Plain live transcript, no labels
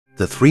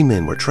The three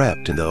men were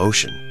trapped in the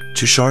ocean.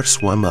 Two sharks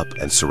swam up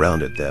and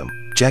surrounded them.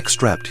 Jack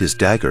strapped his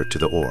dagger to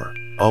the oar,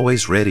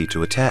 always ready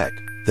to attack.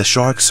 The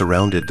sharks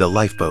surrounded the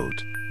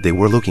lifeboat. They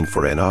were looking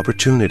for an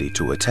opportunity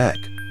to attack.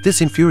 This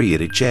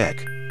infuriated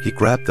Jack. He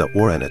grabbed the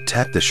oar and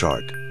attacked the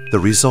shark. The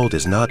result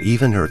is not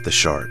even hurt the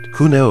shark.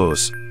 Who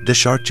knows? The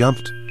shark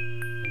jumped.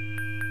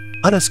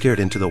 Anna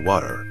scared into the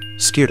water.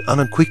 Scared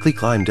Anna quickly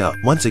climbed out,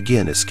 once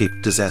again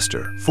escaped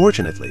disaster.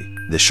 Fortunately,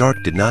 the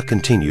shark did not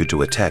continue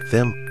to attack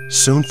them.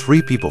 Soon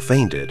 3 people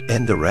fainted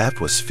and the raft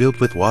was filled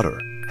with water.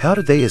 How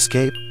did they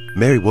escape?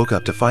 Mary woke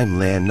up to find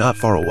land not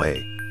far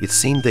away. It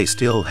seemed they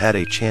still had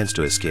a chance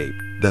to escape.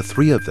 The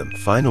 3 of them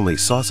finally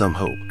saw some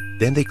hope.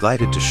 Then they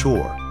glided to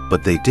shore,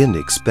 but they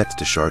didn't expect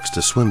the sharks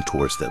to swim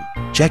towards them.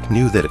 Jack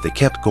knew that if they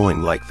kept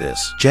going like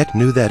this,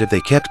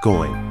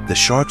 the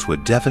sharks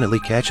would definitely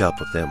catch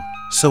up with them.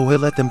 So he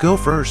let them go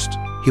first.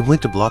 He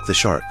went to block the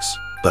sharks,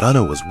 but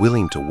Anna was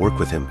willing to work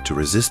with him to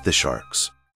resist the sharks.